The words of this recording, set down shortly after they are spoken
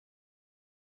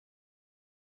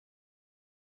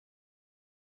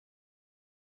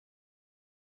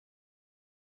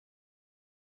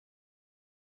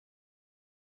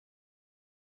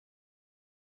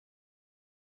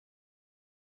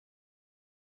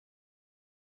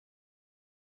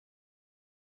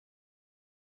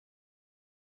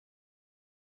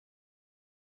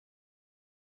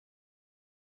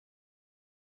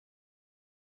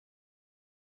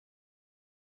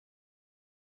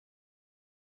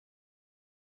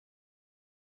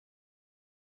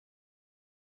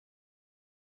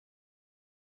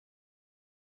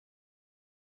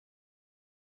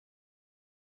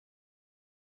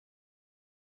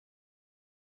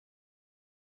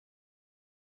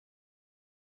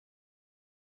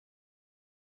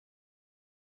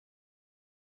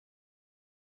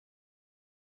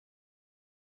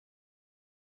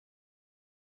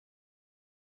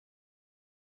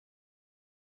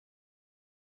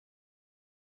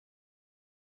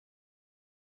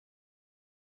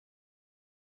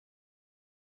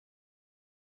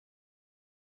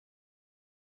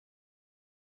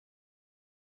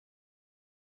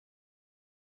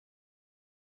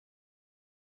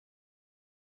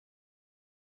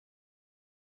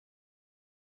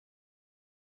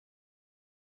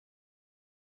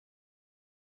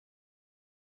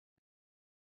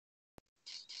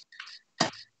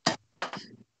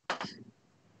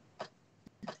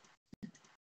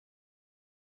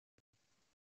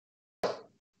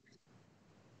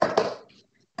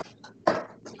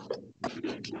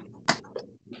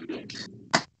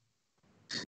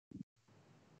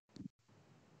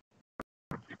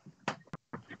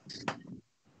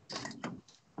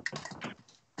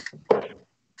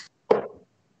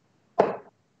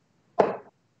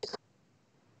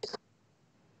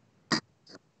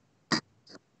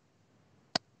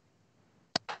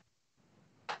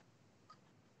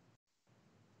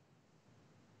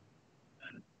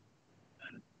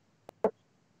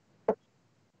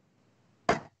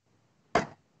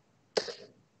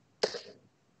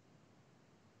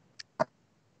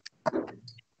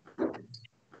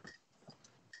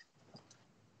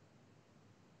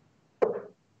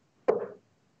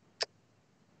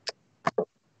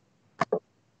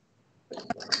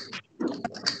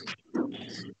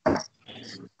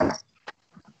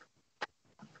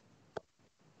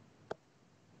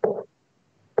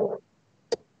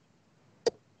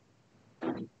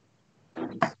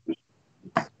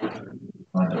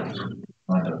I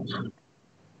don't.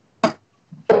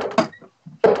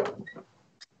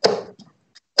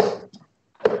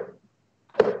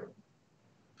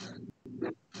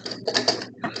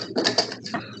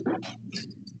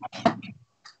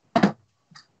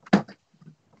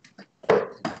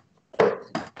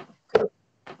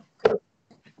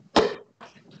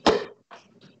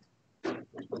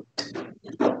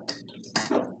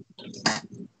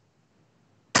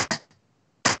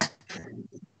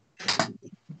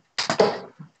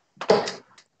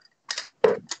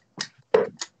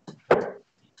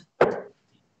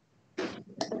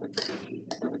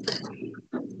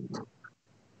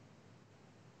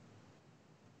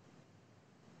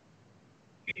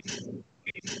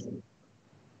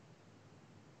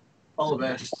 All the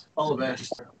best. All the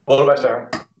best. All the best, Aaron.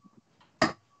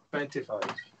 25.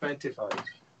 25.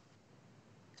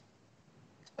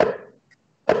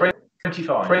 25.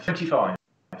 25.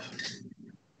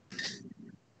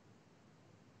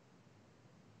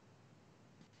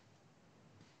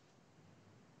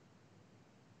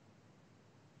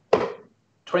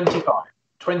 25.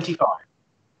 25.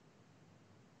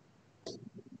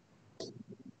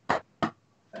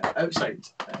 Outside.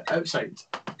 Outside.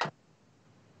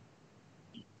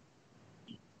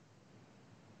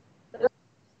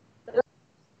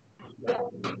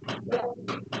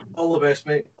 All the best,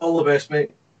 mate. All the best,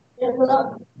 mate. All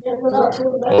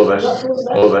the best.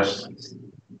 All the best.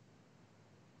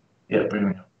 Yeah, bring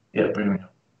me up. Yeah, bring me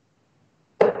up.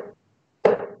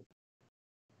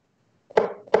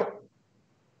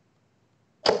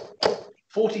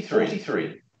 43.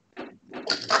 43.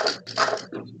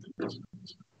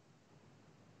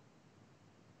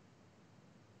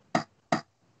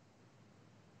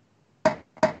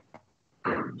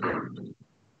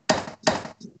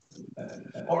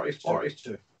 Uh,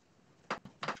 42.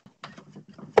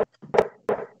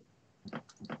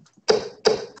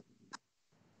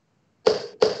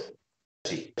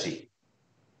 T.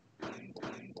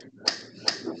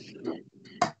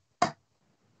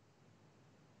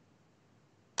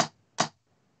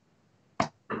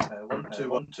 1, 2,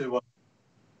 1, 2, 1.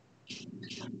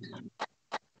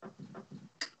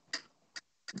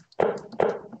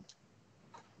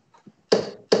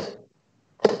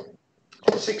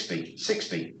 60.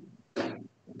 60.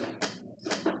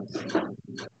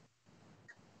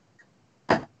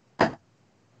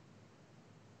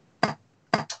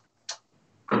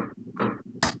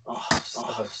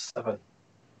 Oh, 7.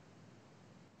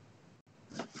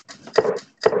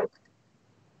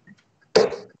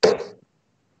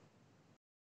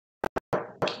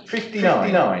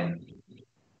 59.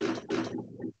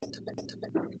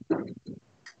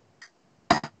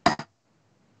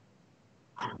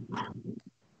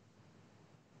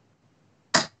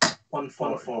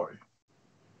 140.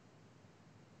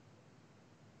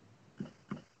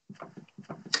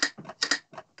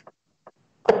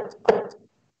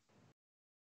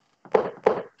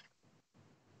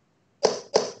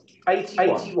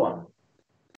 81.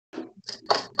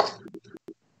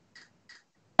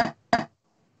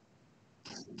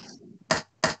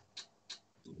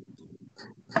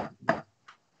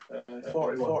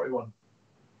 41.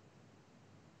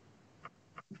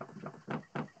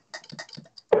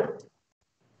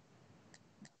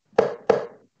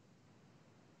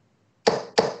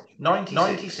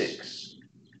 96.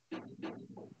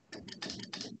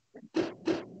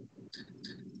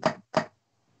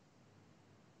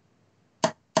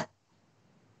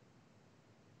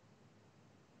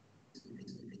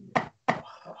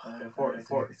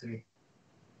 43.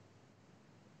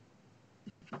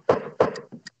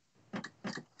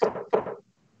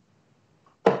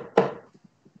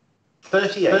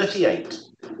 38.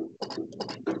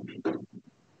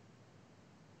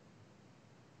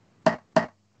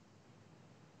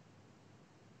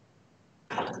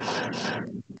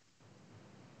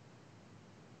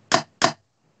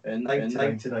 And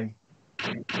 99.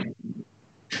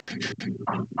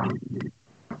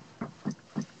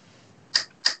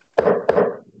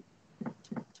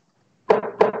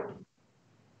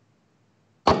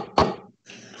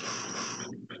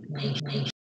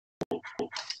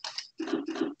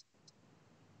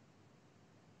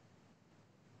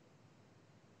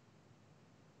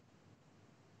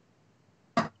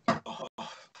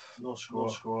 No score. No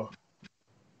score.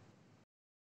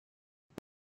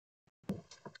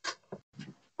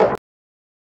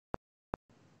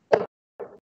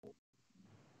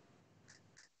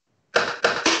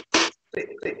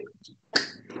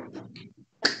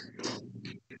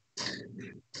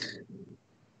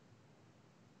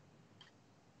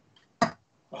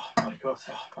 Oh my God!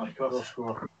 Oh my God! No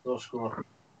score. No score.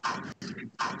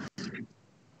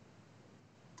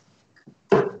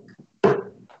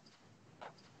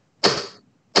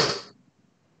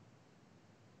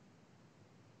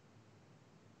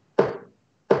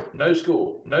 No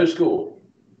score. No score.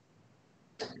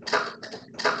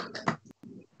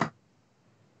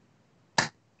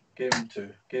 Game in two.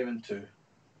 Game in two.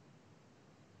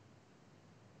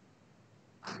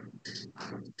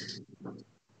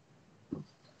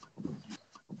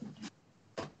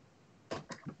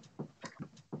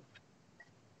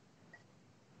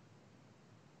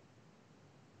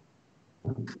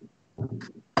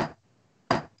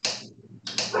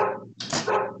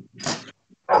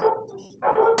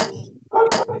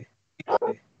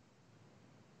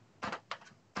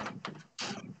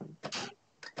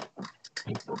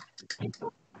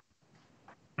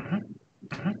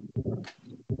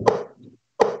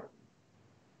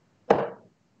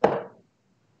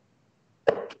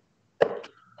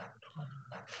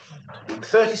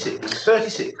 Thirty-six.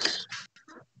 36.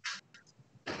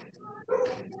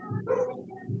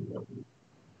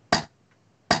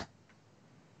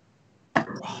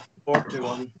 Oh,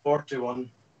 41. 41.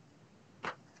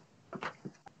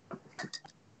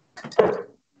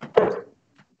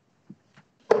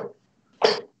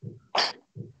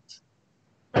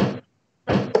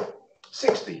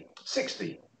 60.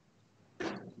 60.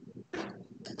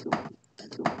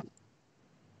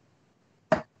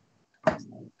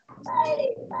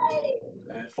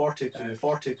 42.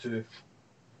 42.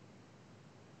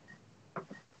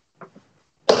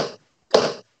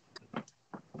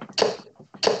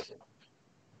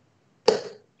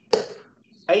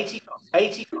 80.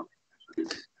 80.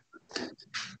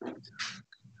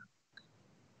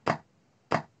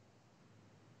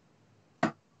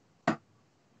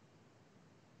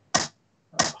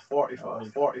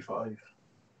 45. 45.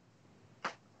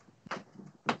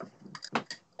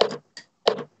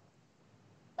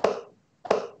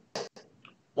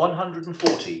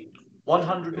 140.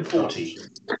 140.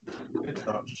 Good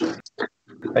touch.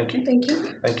 Thank you. Thank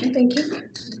you. Thank you. Thank you.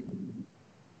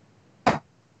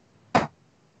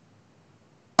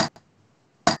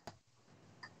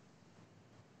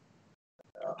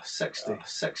 60.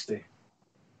 60.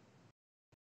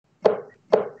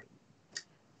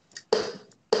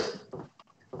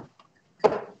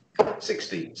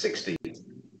 60. 60.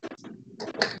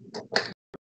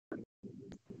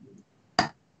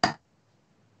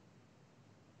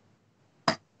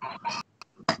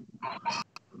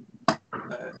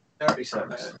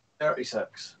 36.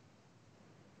 36.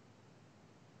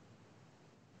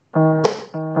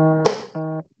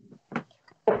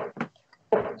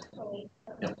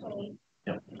 Yep.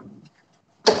 Yep.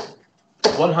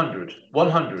 100.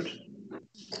 100.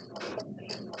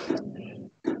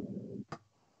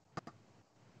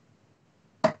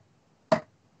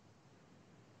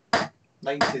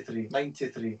 93.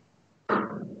 93.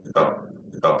 Stop.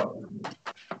 Stop.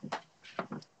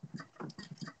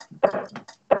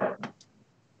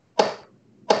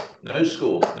 No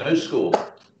score. No score.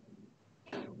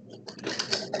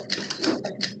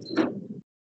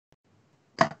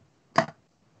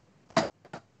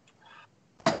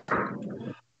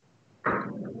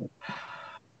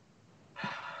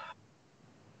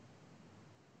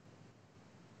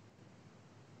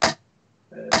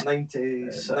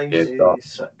 96. Yes,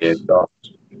 stop. Yes, stop.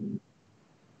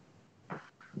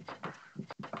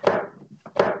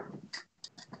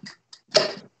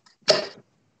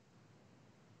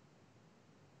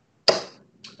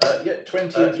 Yeah,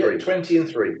 20 and 3. 20 and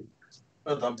 3.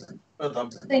 Well done. Well done.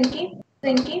 Thank you.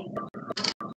 Thank you.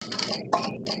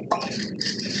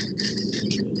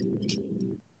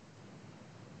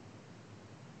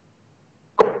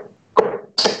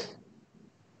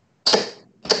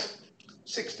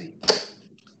 60.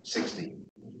 60.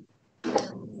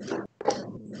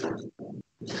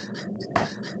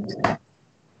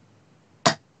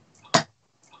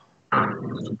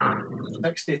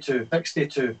 62.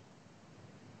 62.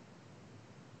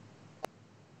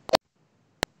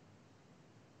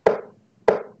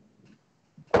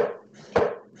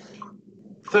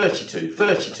 32.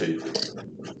 32.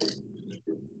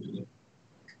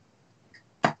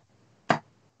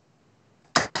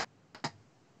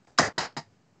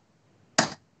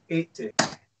 80.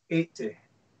 80.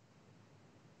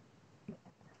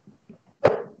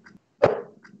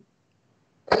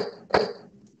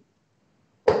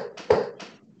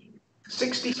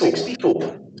 64.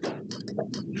 64.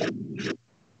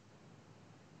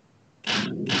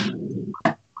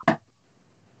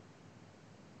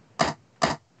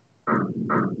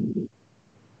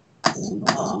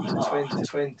 20.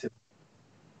 20.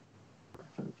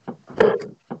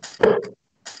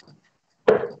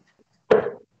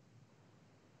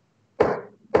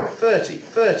 30.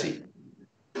 30.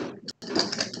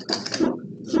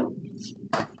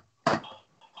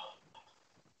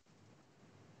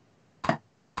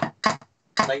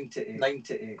 98.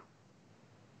 98.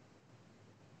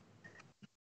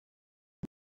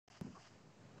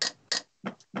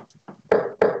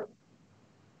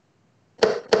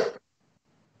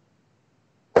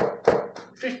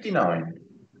 59.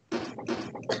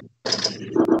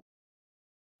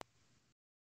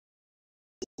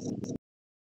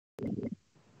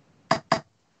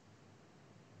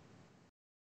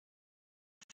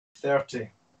 30.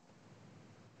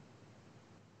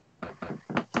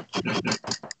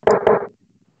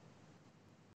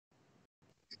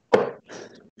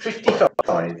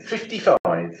 55.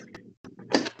 55.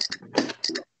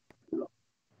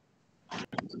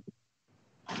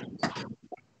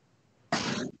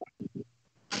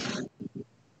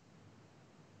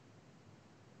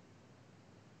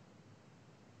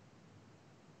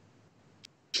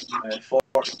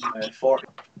 40. 40.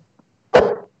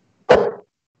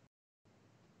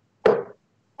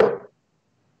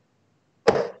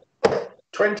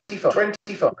 25.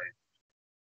 25.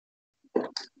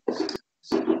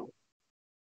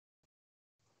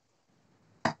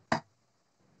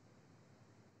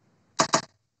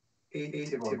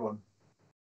 81.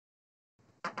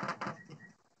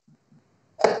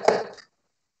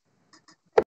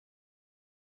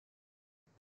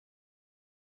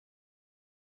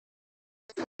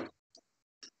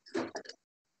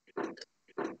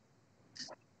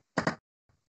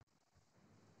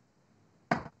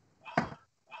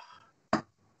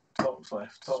 12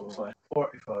 left. 12 left.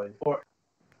 45. 40.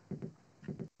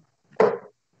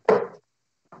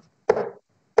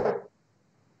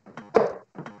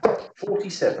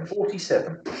 47.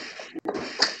 47.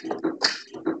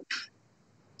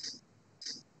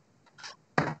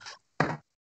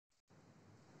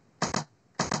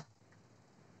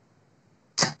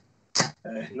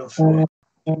 No score.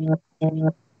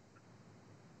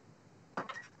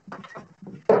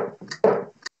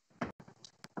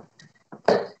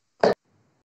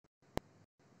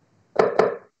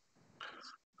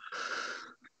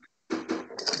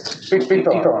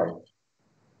 55.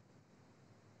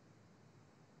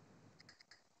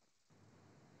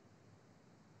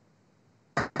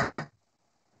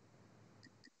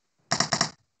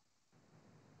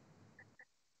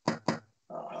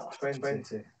 20.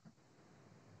 20.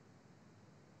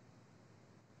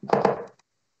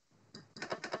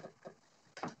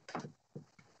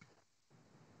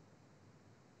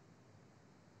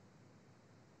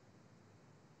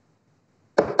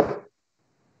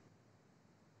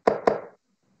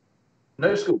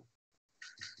 No score.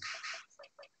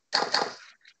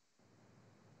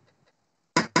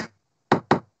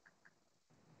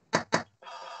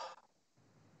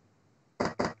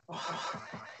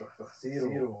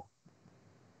 0.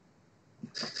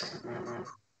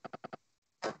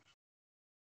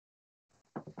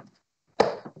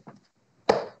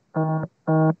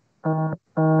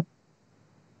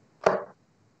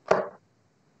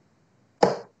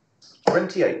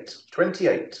 28.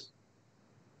 28.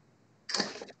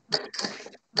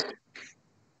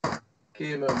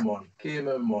 Came in one. Came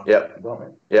in one. Yep, got me.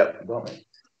 Yep, got me.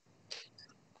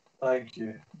 Thank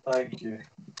you. Thank you.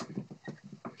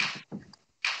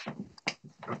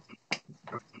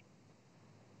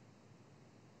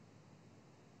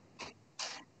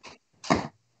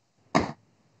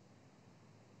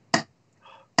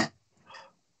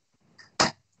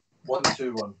 One,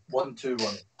 two, one. 1, 2,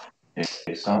 1.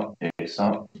 It's up. It's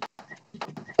up.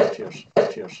 Cheers.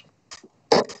 Cheers.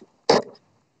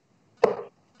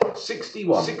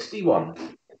 61. 61.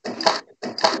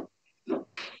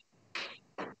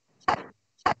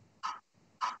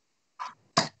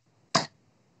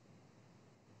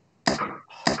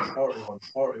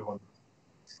 41.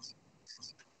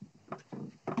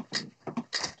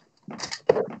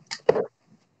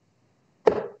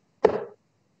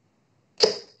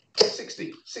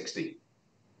 60.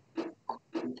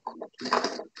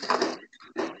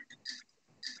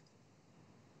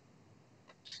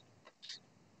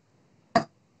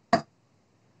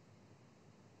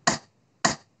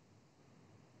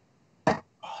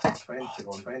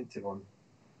 21.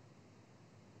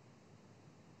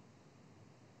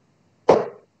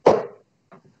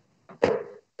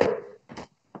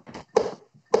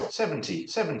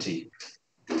 70.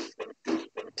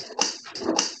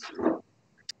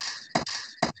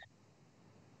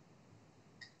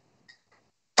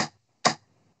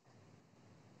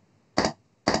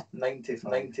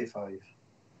 95.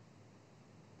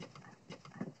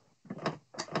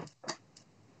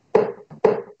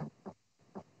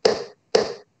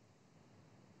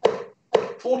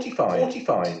 45.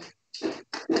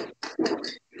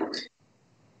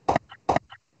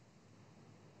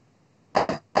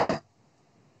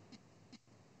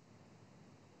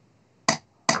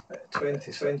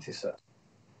 26.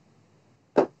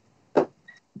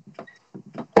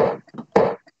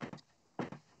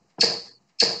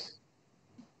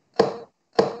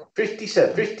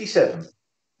 57.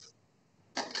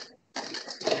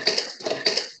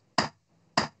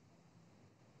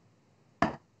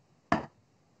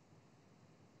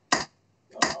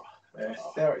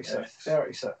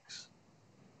 36.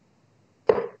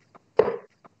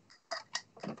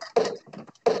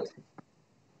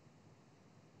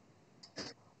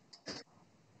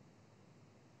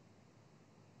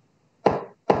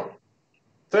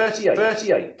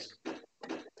 38.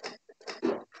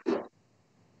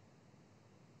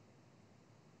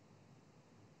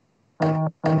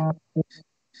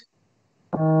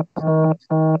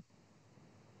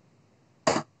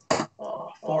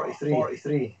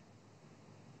 43.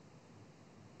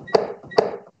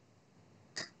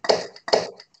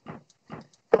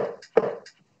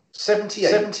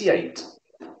 78.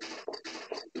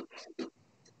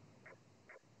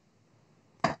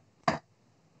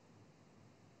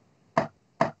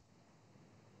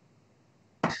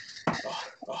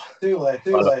 2 left.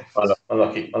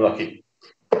 Unlucky.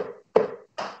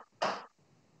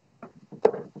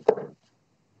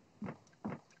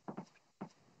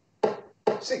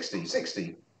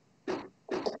 60.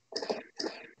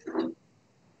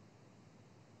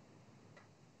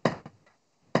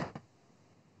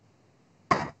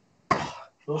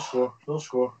 No score.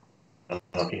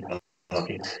 Unlucky.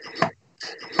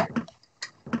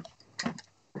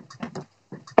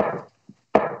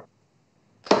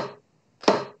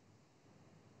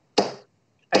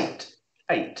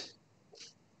 8.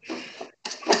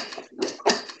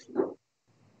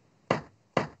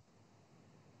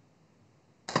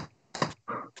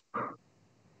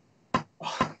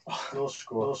 No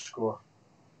score.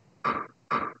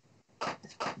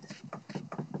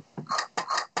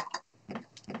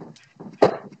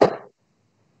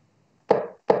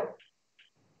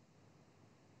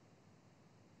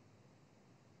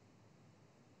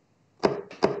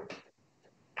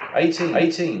 18.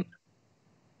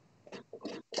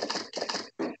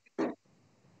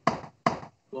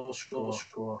 No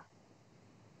score.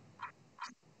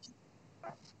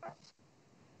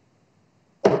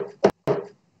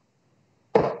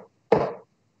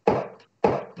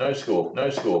 No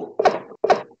score.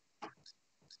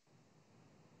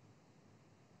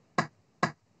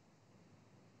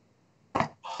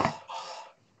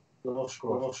 No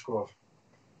score.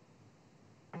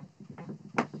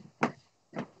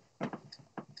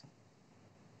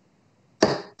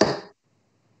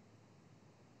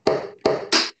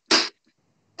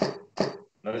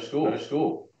 No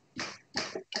score.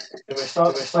 Can we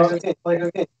start again?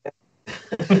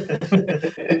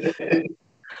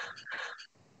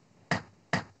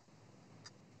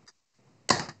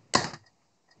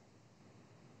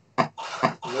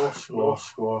 No score. No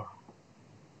score.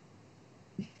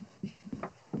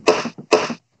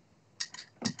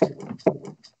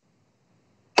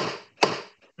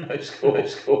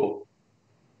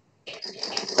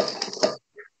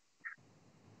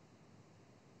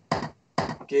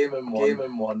 Game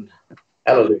in one.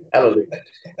 Hallelujah.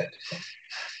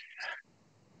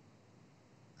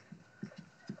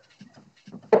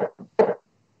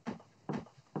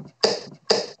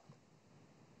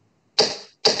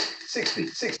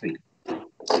 60.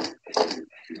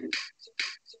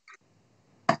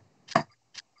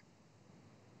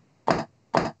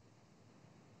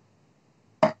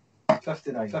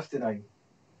 59.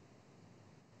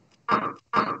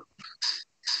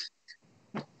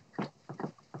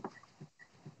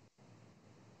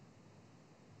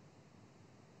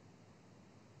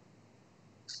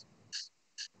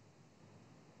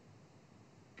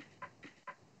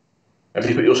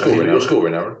 put your score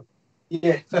in, Aaron?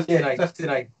 Yeah,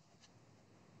 59.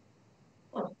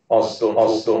 I was still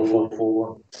on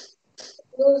 4-4-1.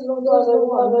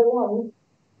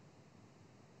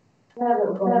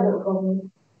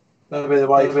 That'll be the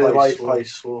right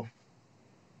place. So.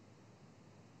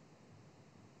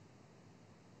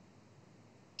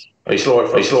 Are you slower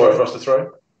for us to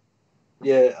throw?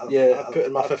 Yeah. I put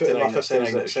in my 59. It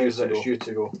says that it's due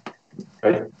to go.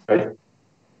 Okay.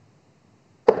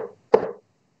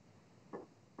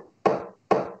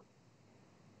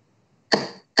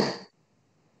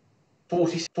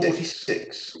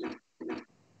 46.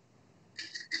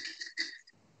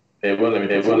 Yeah, well, let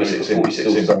me 46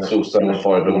 still standing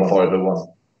 5-1.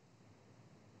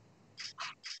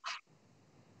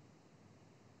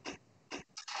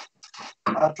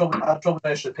 I'd probably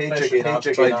finish the page again. I've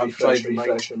tried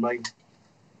refreshing mine.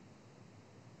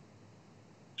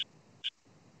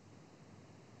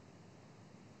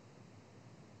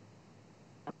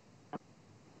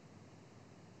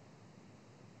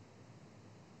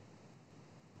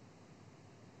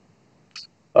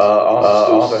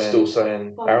 I'm still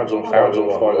saying Aaron's on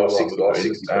 5-1. 60.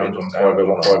 Aaron's on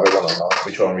 5-1.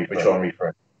 We try and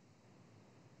refresh.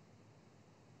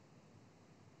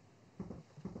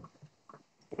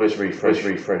 Where's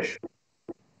refresh?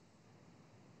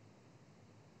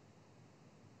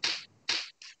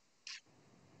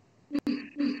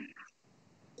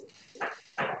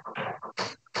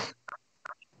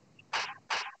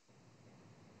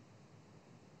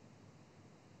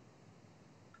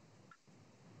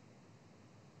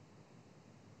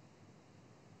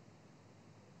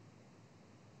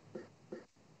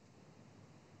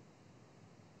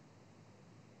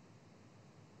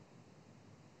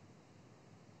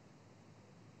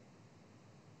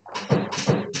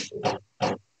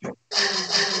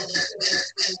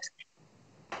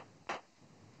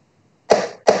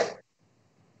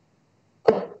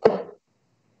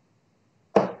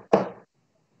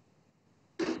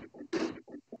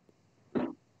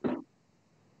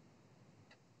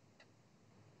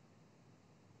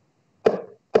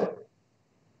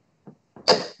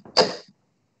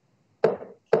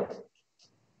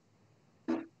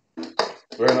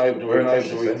 We're unable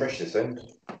to refresh this end.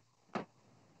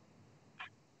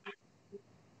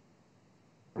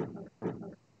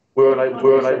 We're unable to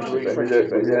refresh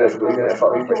this end. Yeah, refresh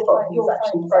button. It's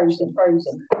actually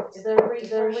frozen. Is there a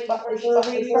refresh button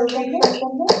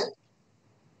on there?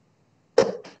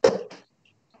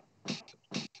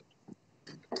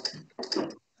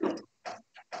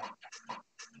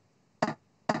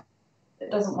 It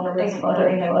doesn't want to refresh. I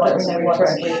don't know why it's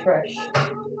refresh.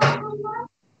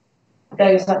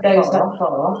 Goes that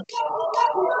far.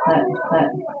 We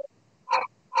can't.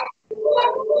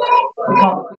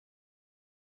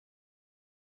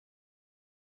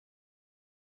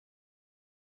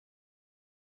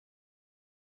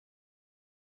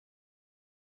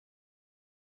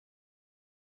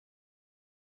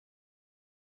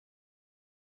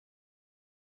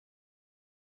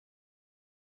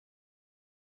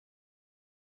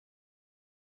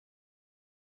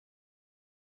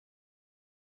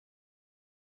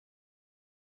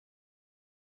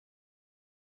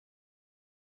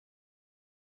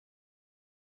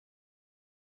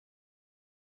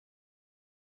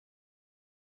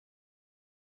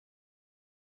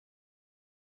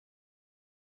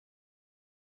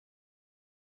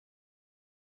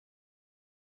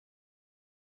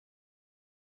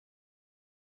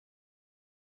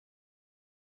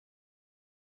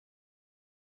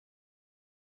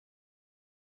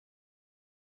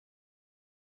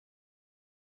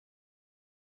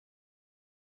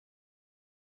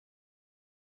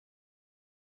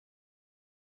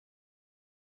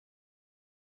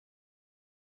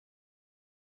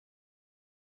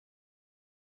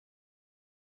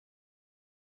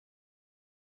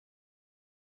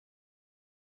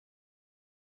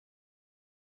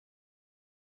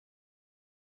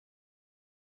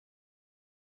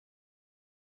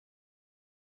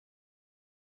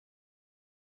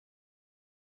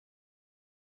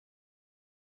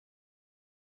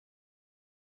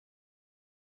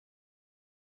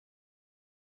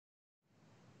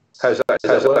 How's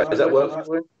that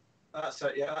work? That's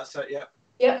it. Yeah.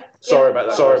 Yep. Sorry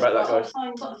about that, guys.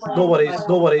 No worries.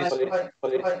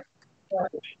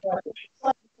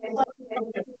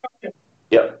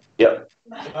 Yep.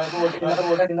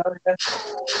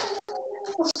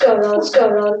 What's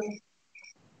going on?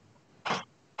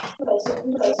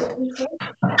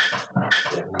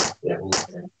 Yeah.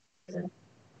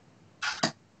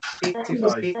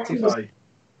 85.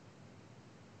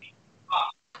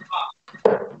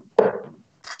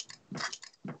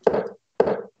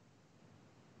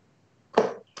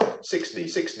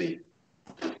 60.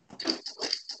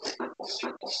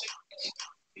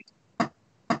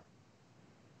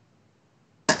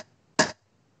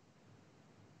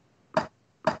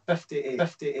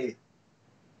 58.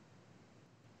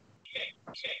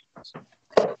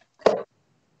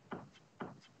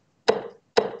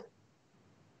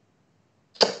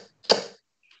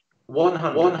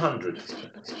 100.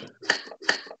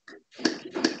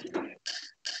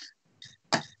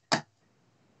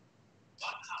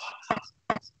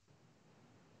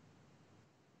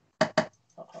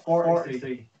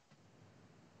 43.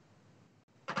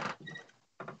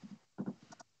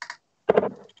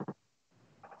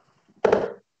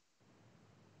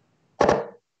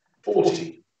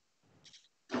 40.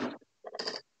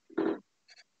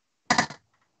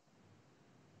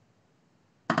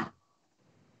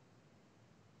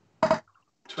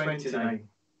 29.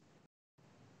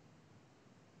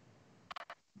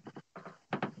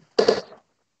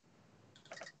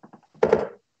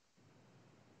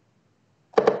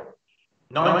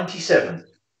 97.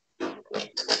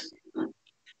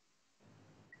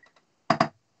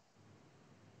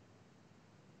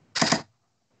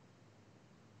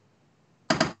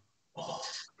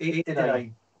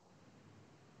 89.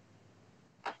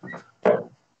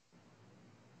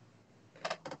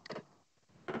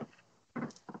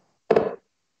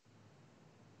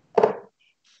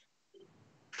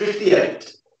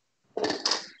 58.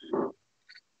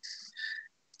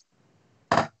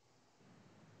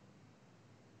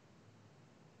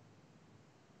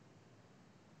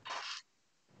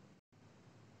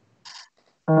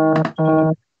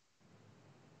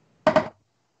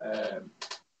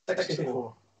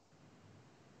 64.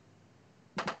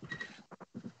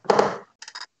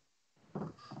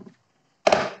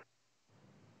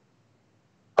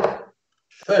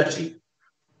 30.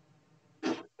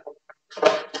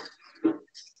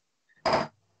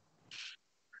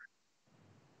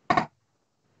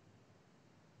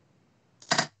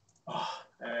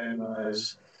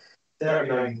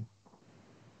 39.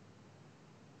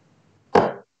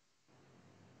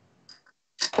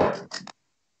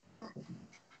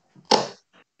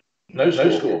 No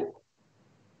score.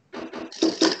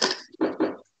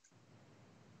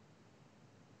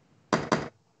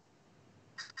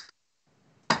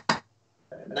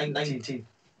 90.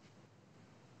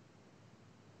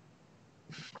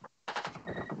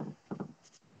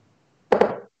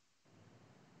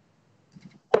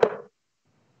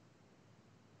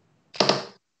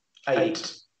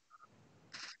 8.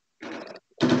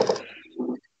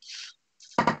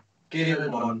 Get it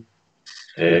on.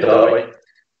 Die.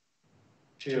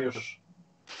 Cheers.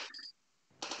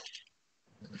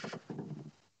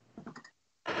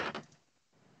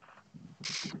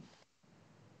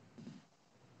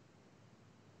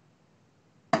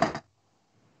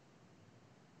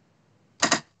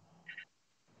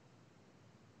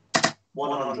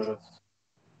 $100.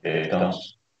 Here it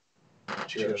comes.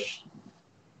 Cheers.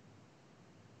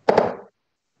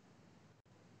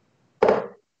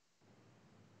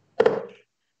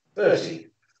 30.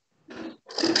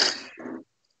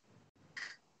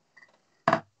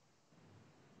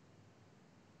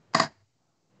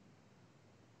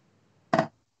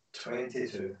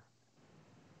 22.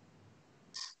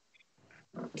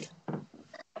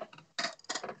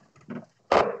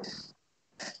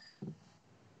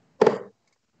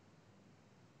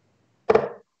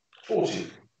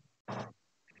 40.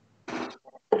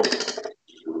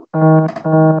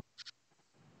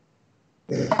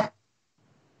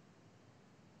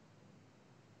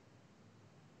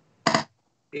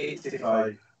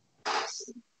 85.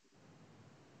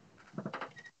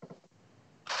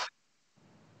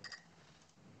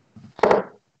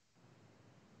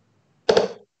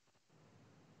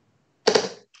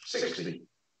 60.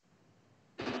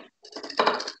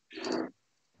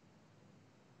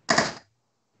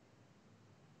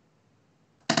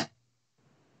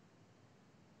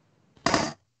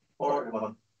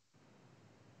 41.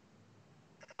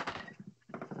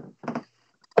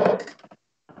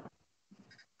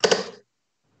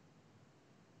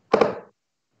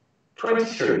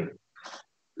 23.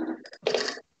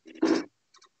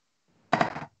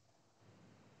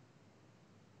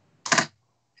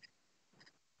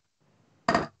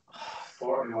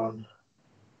 41.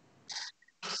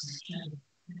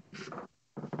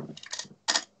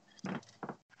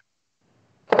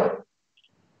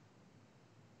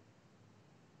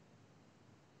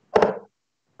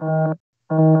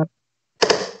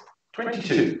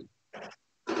 22.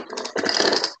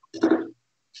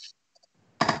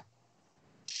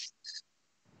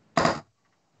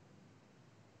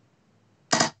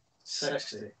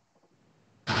 60.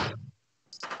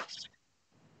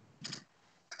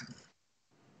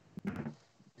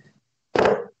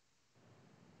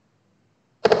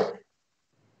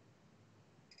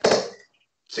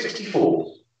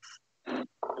 64.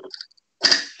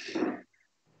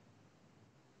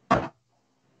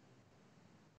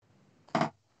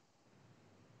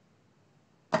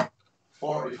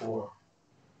 44.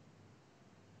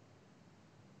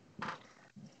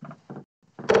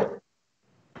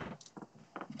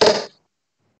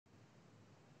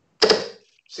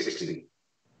 60.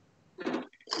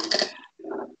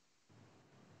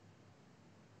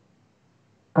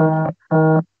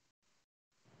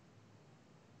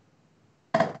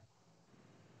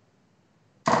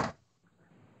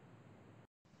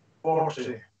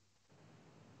 40.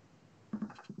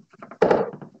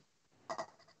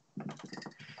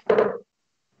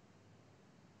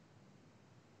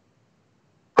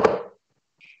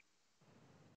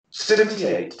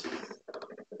 78.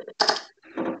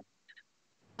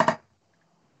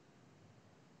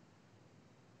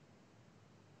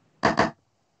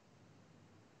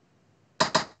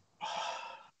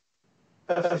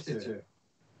 52.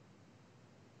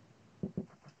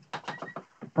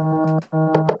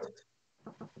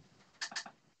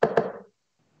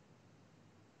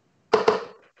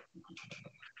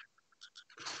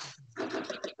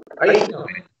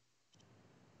 89.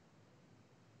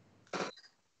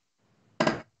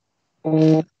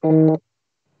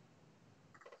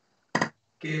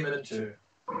 Game in 2.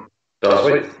 That's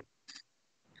right.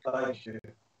 Thank you.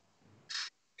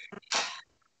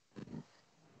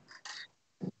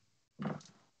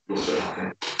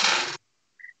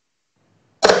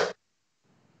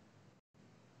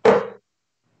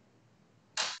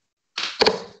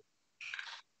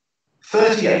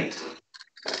 $38.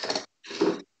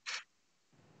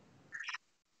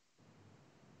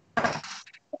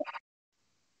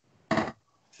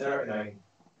 39.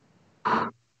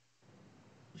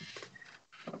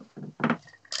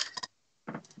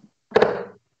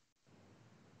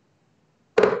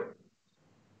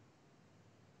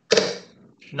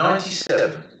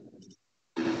 97.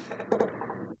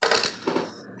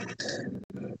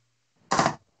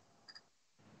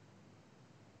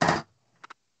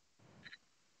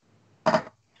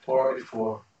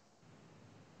 44.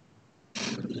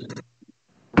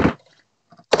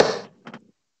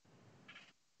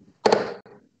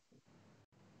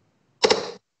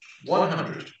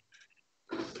 100.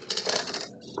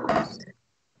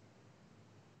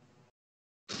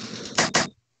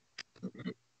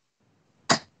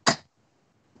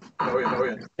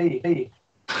 80.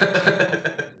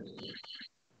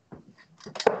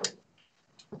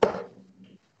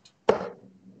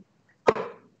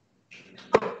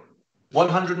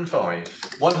 105.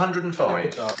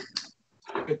 105.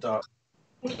 Good dart.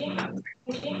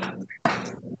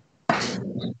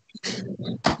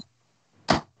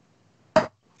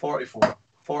 44.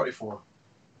 44.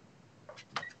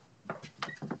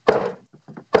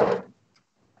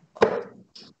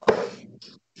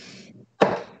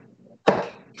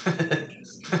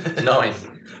 9.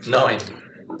 9.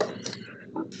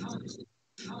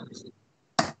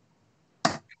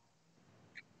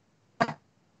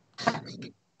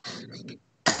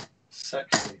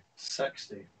 60.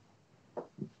 60.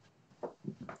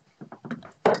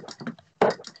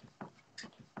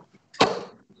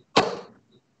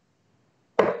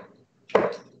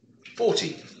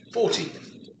 40. 40.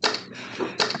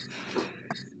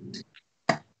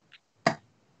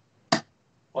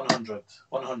 100.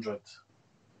 100.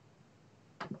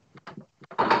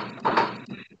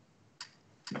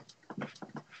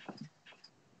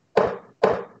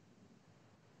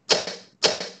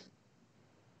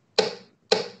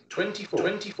 24.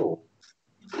 24.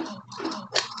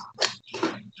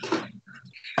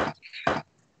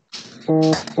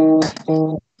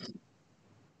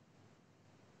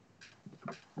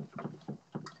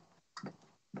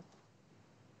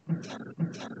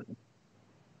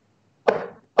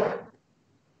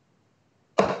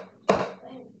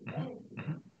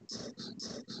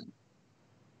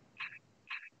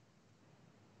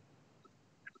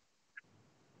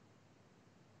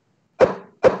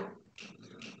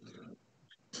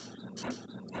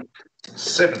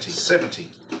 70.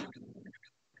 70.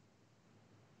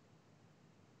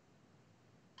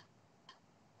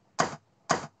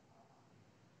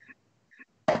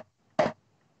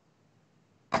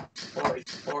 40.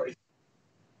 40.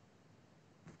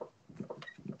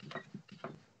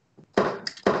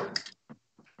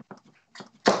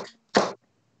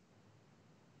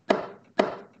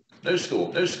 No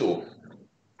score. No score.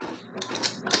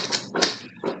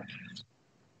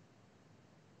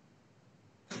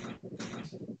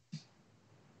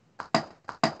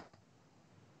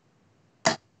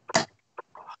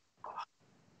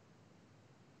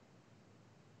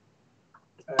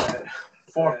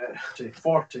 40.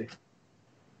 40.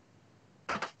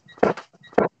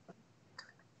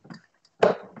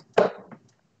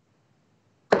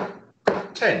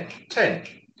 10.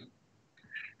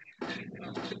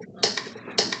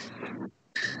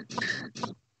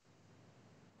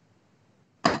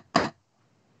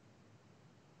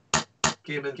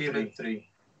 Game in 3.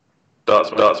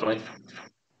 Darts, mate.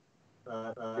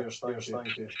 Here's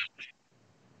thank you.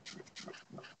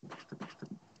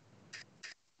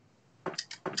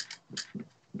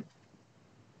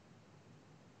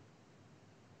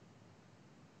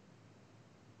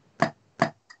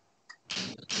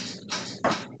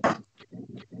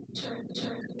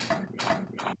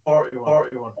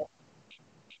 Forty-one.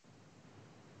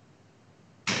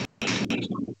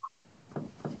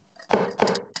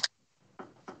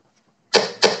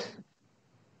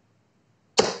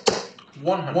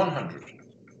 One hundred.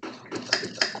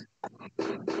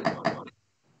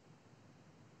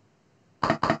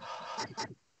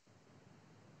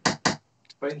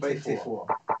 24.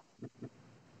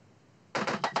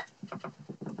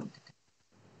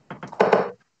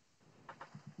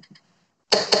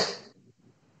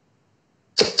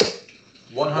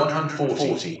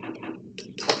 140.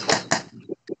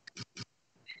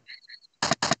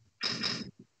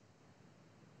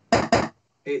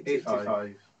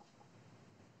 85.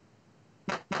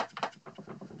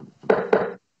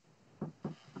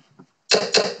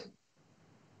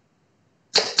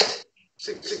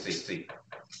 60.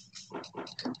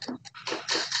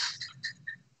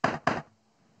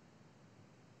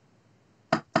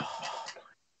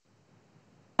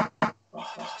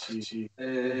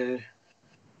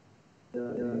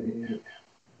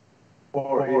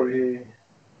 44.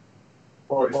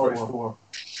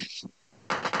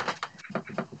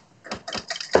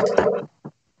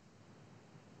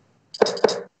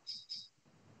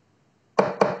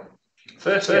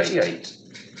 38.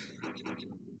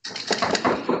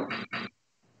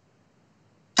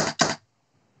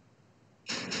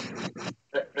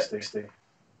 60.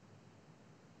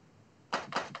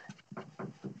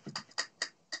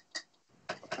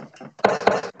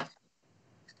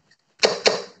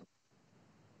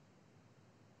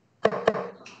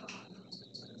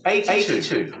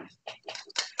 82.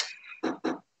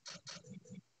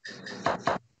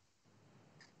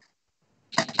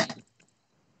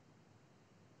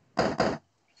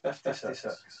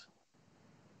 56.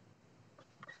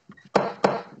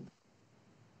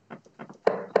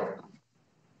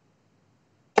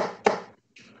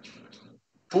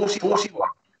 41.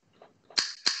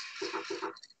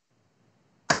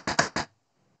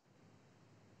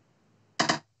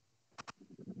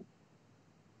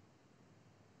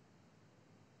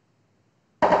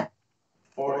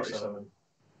 47.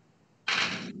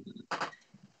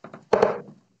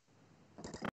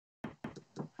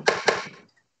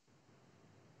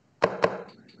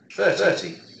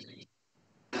 30.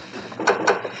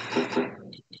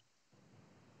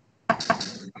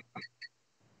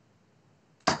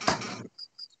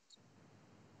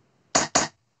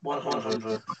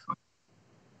 100.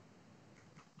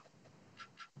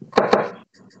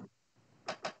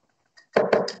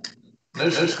 No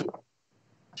score.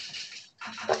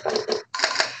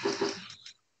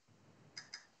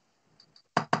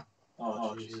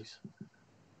 Oh, jeez.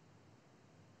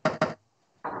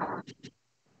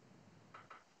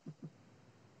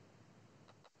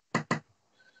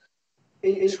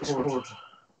 8 scored.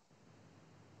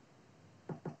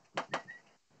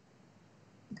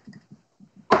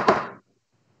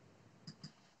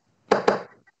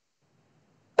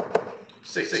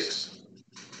 6.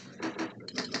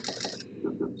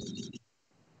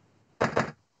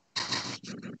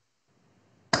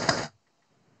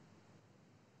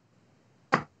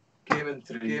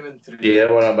 3.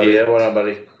 Yeah, well done,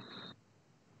 buddy.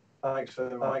 Thanks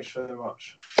very much.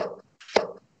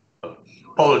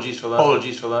 Apologies for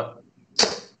that.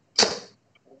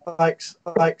 Thanks.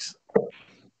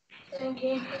 Thank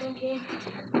you.